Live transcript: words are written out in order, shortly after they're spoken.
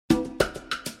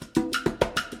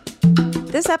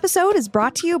This episode is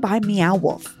brought to you by Meow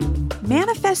Wolf.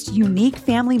 Manifest unique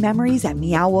family memories at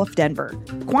Meow Wolf Denver.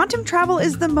 Quantum travel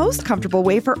is the most comfortable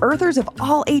way for Earthers of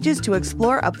all ages to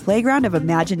explore a playground of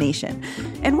imagination.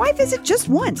 And why visit just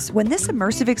once when this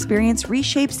immersive experience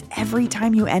reshapes every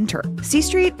time you enter? C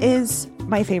Street is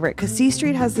my favorite because C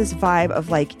Street has this vibe of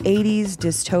like 80s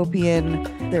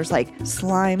dystopian. There's like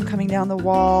slime coming down the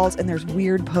walls and there's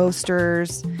weird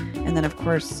posters. And then, of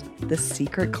course, the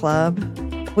secret club.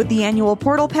 With the annual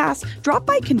Portal Pass, drop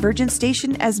by Convergence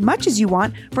Station as much as you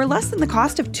want for less than the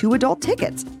cost of 2 adult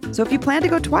tickets. So if you plan to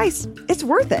go twice, it's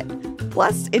worth it.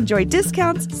 Plus, enjoy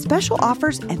discounts, special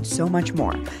offers, and so much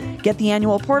more. Get the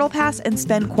annual Portal Pass and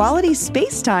spend quality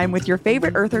space time with your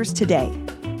favorite Earthers today.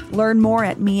 Learn more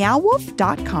at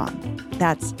meowwolf.com.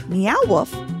 That's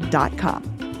meowwolf.com.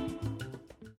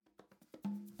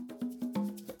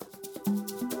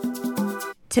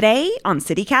 Today on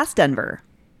CityCast Denver.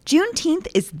 Juneteenth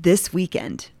is this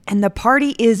weekend, and the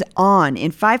party is on in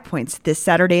 5 Points this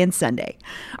Saturday and Sunday.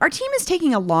 Our team is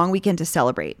taking a long weekend to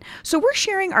celebrate, so we're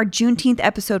sharing our Juneteenth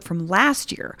episode from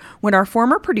last year when our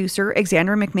former producer,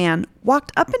 Xander McMahon,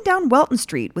 walked up and down Welton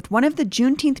Street with one of the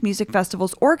Juneteenth Music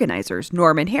Festival's organizers,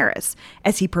 Norman Harris,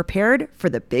 as he prepared for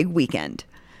the big weekend.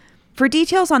 For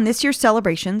details on this year's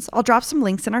celebrations, I'll drop some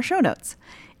links in our show notes,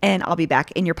 and I'll be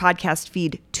back in your podcast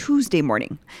feed Tuesday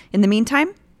morning. In the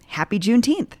meantime, happy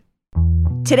Juneteenth.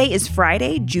 Today is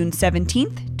Friday, June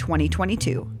 17th,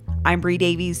 2022. I'm Bree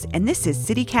Davies, and this is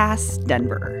CityCast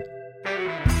Denver.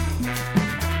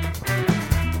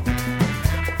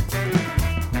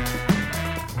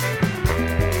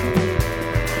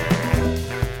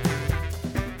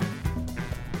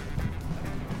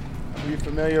 Are you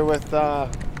familiar with the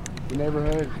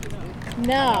neighborhood?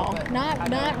 No,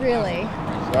 not really.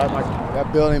 So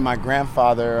that building my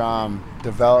grandfather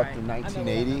developed in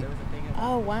 1980.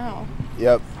 Oh, wow.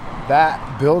 Yep.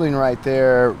 That building right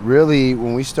there, really,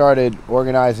 when we started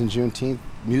organizing Juneteenth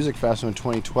Music Festival in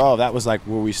 2012, that was like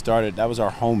where we started. That was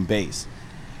our home base.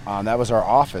 That was our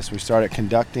office. We started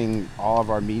conducting all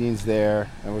of our meetings there.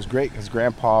 It was great because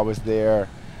Grandpa was there.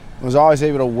 I was always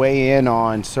able to weigh in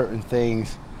on certain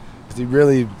things because he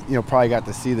really, probably got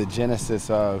to see the genesis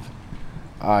of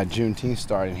Juneteenth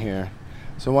starting here.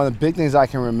 So one of the big things I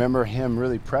can remember him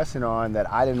really pressing on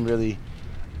that I didn't really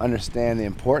understand the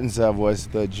importance of was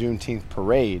the Juneteenth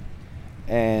parade.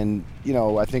 And,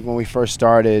 I think when we first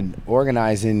started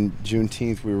organizing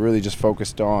Juneteenth, we were really just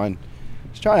focused on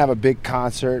just trying to have a big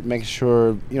concert, making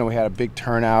sure, we had a big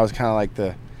turnout. It was kind of like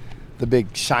the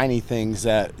big shiny things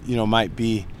that, might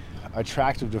be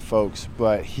attractive to folks.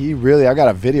 But I got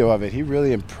a video of it. He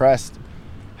really impressed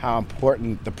how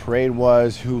important the parade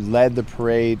was, who led the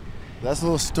parade. That's a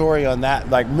little story on that,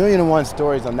 like 1,000,001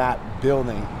 stories on that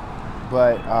building.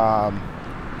 But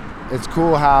it's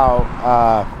cool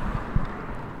how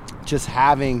just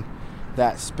having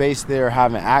that space there,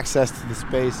 having access to the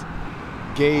space,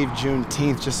 gave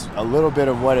Juneteenth just a little bit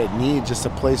of what it needs, just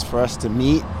a place for us to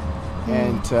meet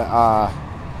and to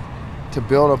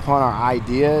build upon our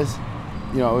ideas.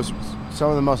 It was some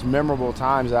of the most memorable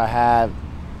times I had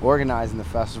organizing the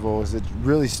festival. Was it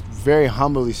really very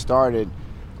humbly started,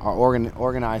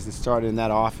 organized and started in that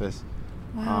office.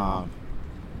 Wow.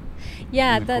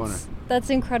 Yeah, that's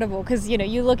incredible because you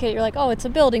look at it, you're like, oh, it's a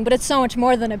building, but it's so much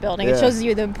more than a building. Yeah. It shows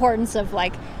you the importance of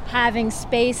like having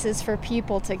spaces for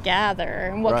people to gather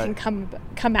and what can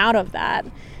come out of that.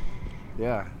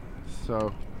 Yeah.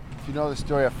 So if you know the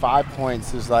story of 5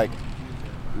 Points, there's like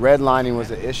redlining was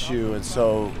an issue, and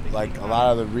so like a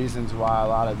lot of the reasons why a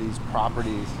lot of these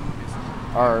properties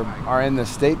are in the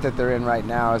state that they're in right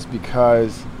now is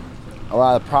because a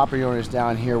lot of the property owners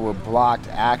down here were blocked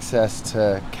access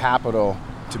to capital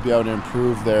to be able to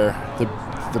improve the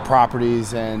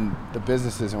properties and the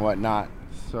businesses and whatnot.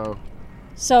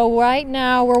 So right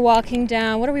now we're walking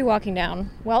down. What are we walking down?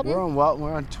 Welton? We're on Welton.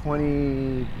 We're on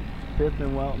 25th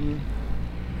and Welton.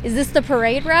 Is this the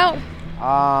parade route?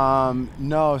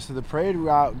 No. So the parade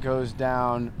route goes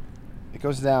down. It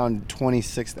goes down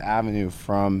 26th Avenue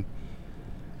from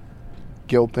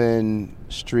Gilpin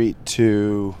Street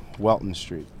to Welton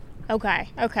Street. Okay.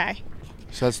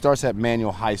 So it starts at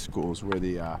Manual High School is where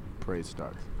the parade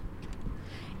starts.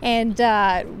 And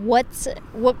where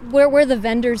are the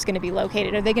vendors going to be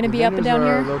located? Are they going to be up and down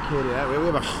here? Located we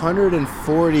have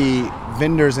 140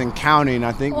 vendors and counting.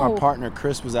 I think my partner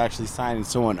Chris was actually signing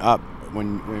someone up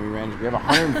when we ran. We have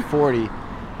 140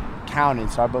 counting.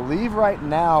 So I believe right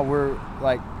now we're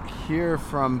like here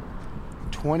from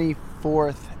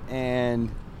 24th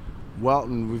and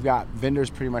Welton. We've got vendors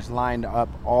pretty much lined up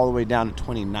all the way down to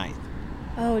 29th.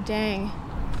 Oh, dang.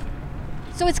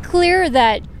 So it's clear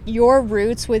that your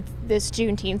roots with this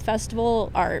Juneteenth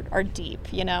festival are deep,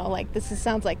 like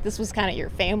sounds like this was kind of your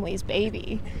family's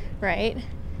baby, right?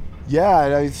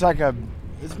 Yeah, it's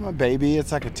my baby.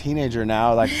 It's like a teenager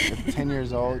now, like 10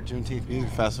 years old, Juneteenth Music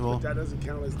Festival. But that doesn't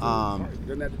count as the part. It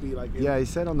doesn't have to be like... Yeah, he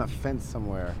said on the fence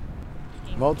somewhere.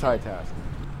 Multitasking.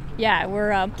 Yeah,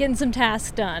 we're getting some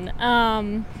tasks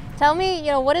done. Tell me,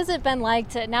 what has it been like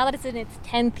to, now that it's in its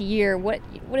 10th year, what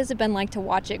has it been like to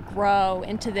watch it grow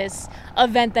into this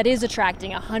event that is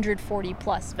attracting 140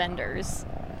 plus vendors?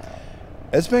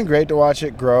 It's been great to watch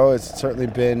it grow. It's certainly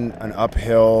been an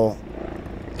uphill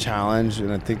challenge,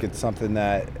 and I think it's something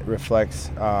that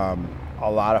reflects a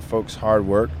lot of folks' hard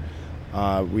work.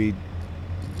 We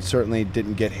certainly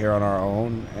didn't get here on our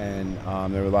own, and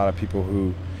there were a lot of people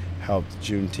who helped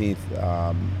Juneteenth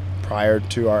prior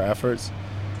to our efforts.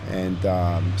 And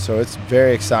so it's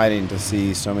very exciting to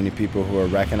see so many people who are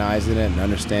recognizing it and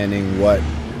understanding what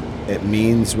it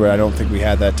means, where I don't think we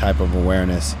had that type of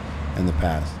awareness in the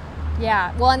past.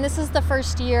 Yeah, well, and this is the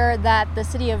first year that the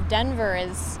city of Denver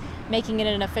is making it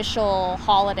an official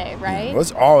holiday, right? Yeah, well,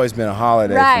 it's always been a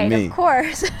holiday for me. Right, of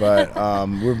course. But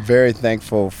we're very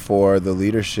thankful for the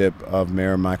leadership of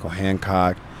Mayor Michael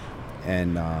Hancock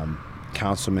and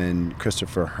Councilman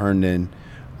Christopher Herndon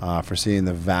for seeing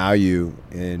the value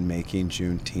in making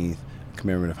Juneteenth a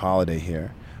commemorative holiday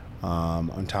here.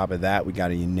 On top of that, we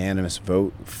got a unanimous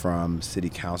vote from City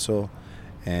Council,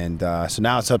 and so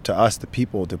now it's up to us, the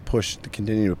people, to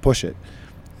continue to push it.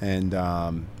 And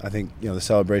I think the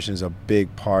celebration is a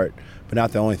big part, but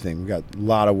not the only thing. We got a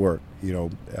lot of work.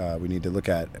 We need to look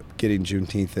at getting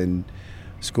Juneteenth in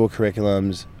school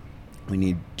curriculums. We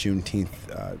need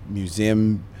Juneteenth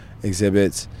museum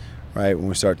exhibits, right? When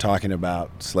we start talking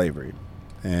about slavery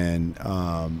and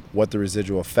what the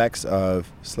residual effects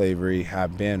of slavery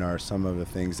have been, are some of the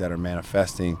things that are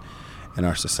manifesting in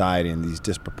our society, and these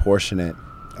disproportionate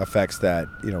effects that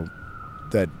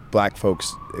that Black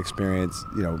folks experience,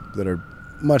 that are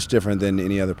much different than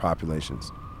any other populations.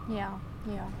 Yeah.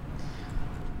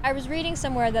 I was reading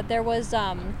somewhere that there was,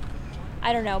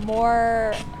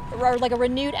 more, or like a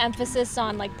renewed emphasis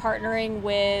on like partnering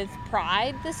with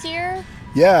Pride this year.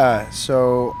 Yeah,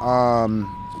 so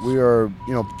we are,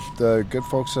 the good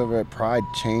folks over at Pride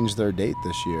changed their date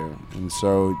this year. And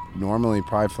so normally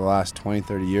Pride for the last 20,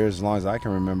 30 years, as long as I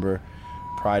can remember,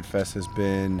 Pride Fest has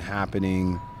been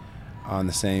happening on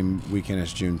the same weekend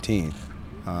as Juneteenth,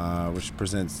 which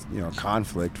presents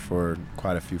conflict for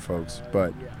quite a few folks.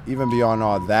 But even beyond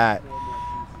all that,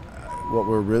 what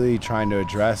we're really trying to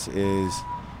address is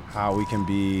how we can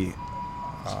be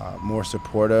more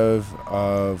supportive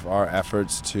of our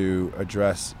efforts to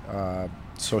address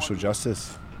social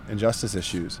justice and justice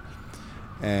issues.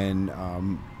 And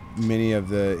many of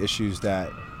the issues that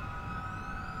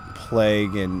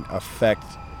plague and affect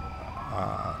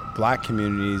Black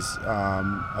communities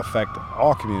affect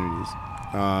all communities.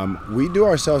 We do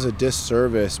ourselves a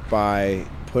disservice by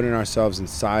putting ourselves in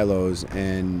silos,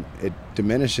 and it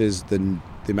diminishes the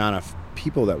amount of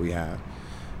people that we have.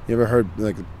 You ever heard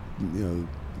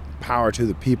power to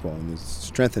the people and the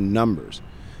strength in numbers?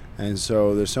 And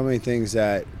so there's so many things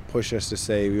that push us to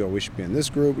say, we should be in this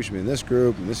group, we should be in this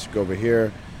group, and this should go over here.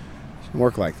 It doesn't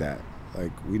work like that.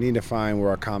 Like, we need to find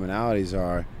where our commonalities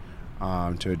are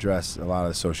to address a lot of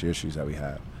the social issues that we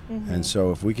have. Mm-hmm. And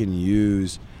so if we can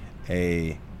use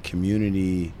a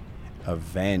community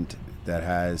event that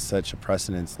has such a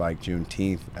precedence like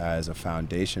Juneteenth as a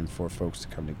foundation for folks to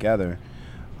come together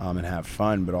and have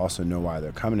fun, but also know why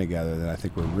they're coming together, then I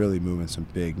think we're really moving some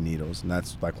big needles. And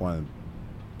that's like one of the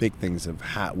big things of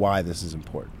why this is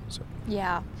important. So.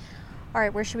 Yeah. All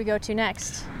right, where should we go to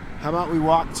next? How about we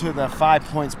walk to the 5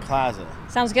 Points Plaza?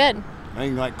 Sounds good. I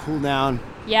can cool down.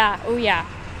 Yeah, oh yeah.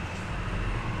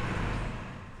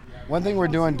 One thing we're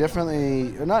doing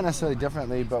differently, or not necessarily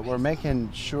differently, but we're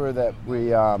making sure that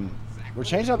we're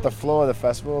changing up the flow of the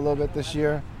festival a little bit this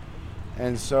year.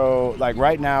 And so, like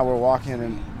right now, we're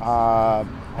walking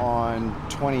on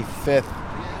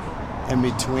 25th in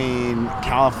between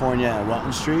California and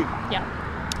Welton Street. Yeah.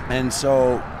 And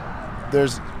so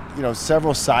there's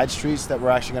several side streets that we're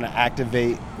actually going to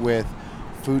activate with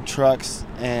food trucks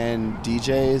and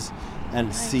DJs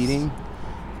and seating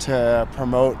to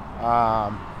promote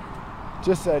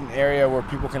just an area where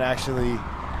people can actually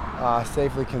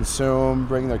safely consume,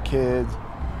 bring their kids,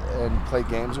 and play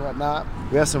games and whatnot.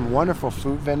 We have some wonderful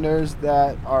food vendors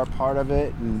that are a part of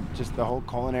it, and just the whole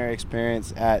culinary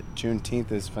experience at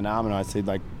Juneteenth is phenomenal. I'd say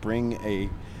bring a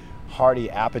hearty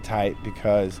appetite,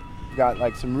 because we've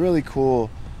got some really cool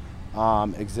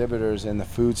exhibitors in the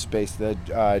food space.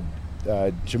 The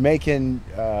Jamaican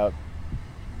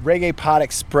Reggae Pot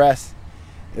Express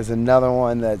is another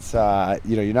one that's,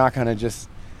 you're not going to just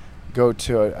go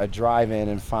to a drive-in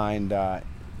and find,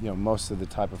 most of the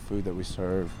type of food that we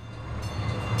serve.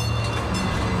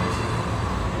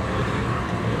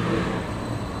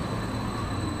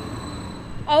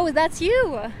 Oh, that's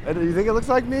you. Do you think it looks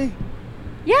like me?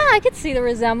 Yeah, I could see the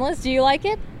resemblance. Do you like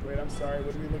it? Wait, I'm sorry.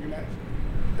 What are we looking at?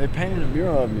 They painted a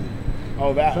mural of me.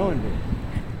 Oh, that Showing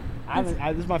one. me.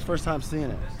 This is my first time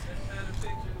seeing it.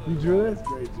 You drew this?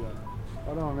 Great job.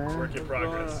 Hold on, man. Work in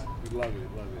progress. We love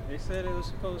it. They said it was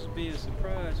supposed to be a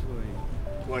surprise for you.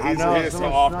 Well, I he's know, here so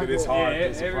someone often snuck it's it. hard Yeah,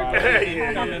 to surprise. everybody-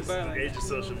 Yeah. Age of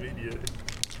social media.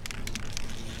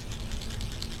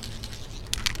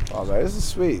 Oh, man, this is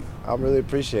sweet. I really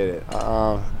appreciate it.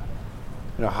 How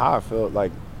I feel,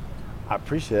 like, I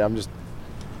appreciate it. I'm just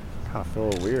kind of feel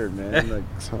weird, man. Like,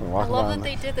 I love that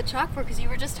they did the chalkboard because you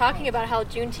were just talking about how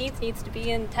Juneteenth needs to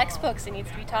be in textbooks. It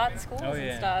needs to be taught in schools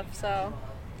and stuff. So,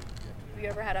 have you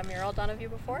ever had a mural done of you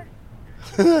before?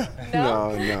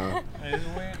 No.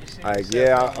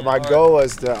 My goal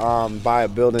was to buy a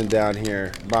building down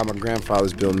here, buy my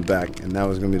grandfather's building back, and that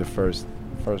was gonna be the first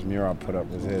mural I put up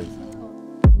was his.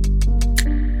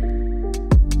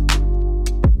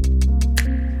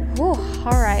 Ooh,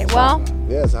 all right. Well.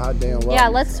 Yeah, it's a hot day. Yeah,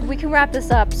 we can wrap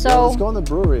this up. So. Let's go in the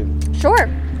brewery. Sure.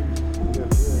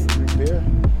 Drink beer.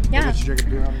 Yeah. Let you drink a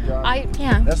beer on the job.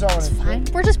 That's all. It's fine.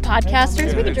 We're just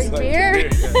podcasters. We can drink beer.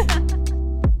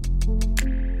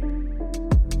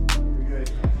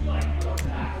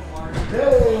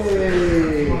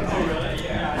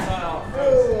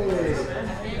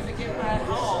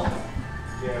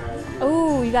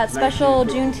 Oh, you got special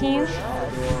Juneteenth.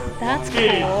 That's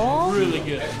cool. Really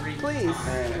good. Please.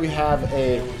 We have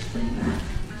a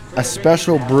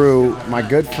special brew. My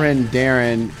good friend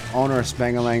Darren, owner of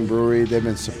Spangalang Brewery, they've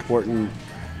been supporting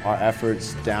our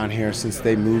efforts down here since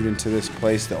they moved into this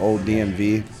place, the old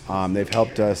DMV. They've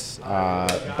helped us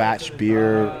batch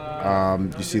beer.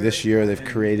 You see this year they've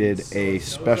created a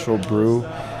special brew.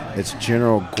 It's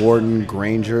General Gordon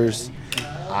Granger's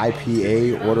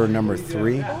IPA, order number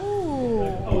 3.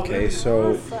 Okay,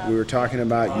 so we were talking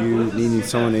about you needing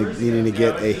to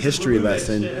get a history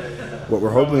lesson. What we're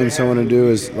hoping someone to do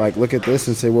is like look at this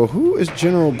and say, well, who is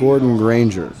General Gordon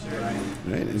Granger?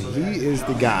 Right? And he is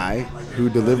the guy who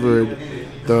delivered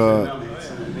the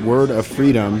word of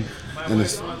freedom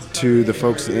to the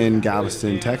folks in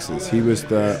Galveston, Texas. He was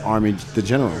the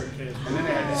general.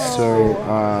 So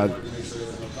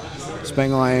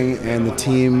Spangalang and the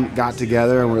team got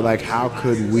together and we're like, how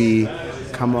could we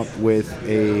come up with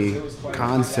a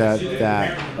concept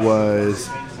that was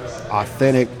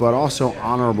authentic but also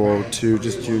honorable to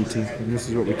just Juneteenth, and this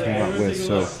is what we came up with.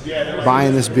 So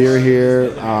buying this beer here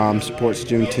supports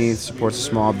Juneteenth, supports a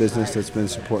small business that's been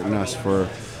supporting us for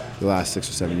the last 6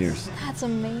 or 7 years. That's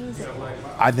amazing.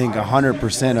 I think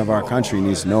 100% of our country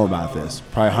needs to know about this.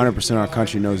 Probably 100% of our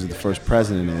country knows who the first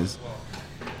president is.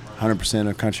 100% of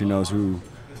the country knows who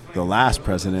the last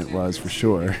president was for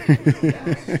sure.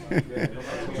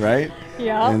 Right?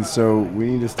 Yeah. And so we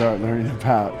need to start learning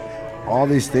about all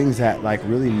these things that like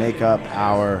really make up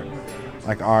our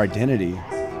identity.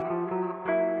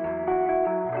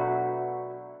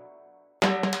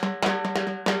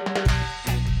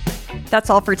 That's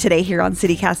all for today here on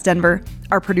CityCast Denver.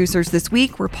 Our producers this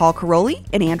week were Paul Caroli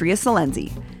and Andrea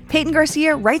Salenzi. Peyton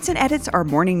Garcia writes and edits our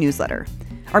morning newsletter.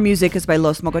 Our music is by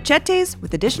Los Mogochetes,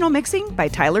 with additional mixing by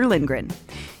Tyler Lindgren.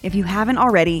 If you haven't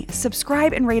already,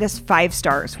 subscribe and rate us 5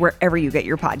 stars wherever you get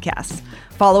your podcasts.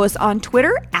 Follow us on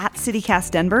Twitter at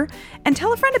CityCastDenver and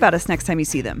tell a friend about us next time you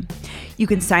see them. You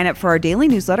can sign up for our daily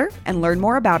newsletter and learn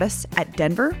more about us at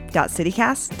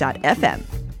denver.citycast.fm.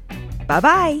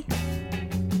 Bye-bye.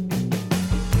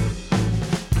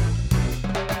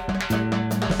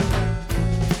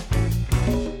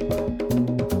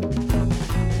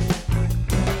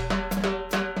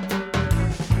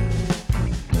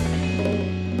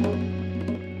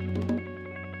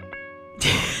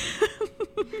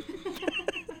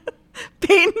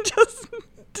 Peyton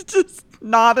just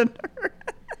nodded her.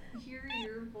 Hear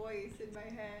your voice in my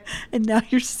head. And now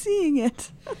you're seeing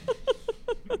it.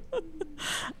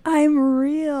 I'm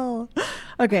real.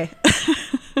 Okay.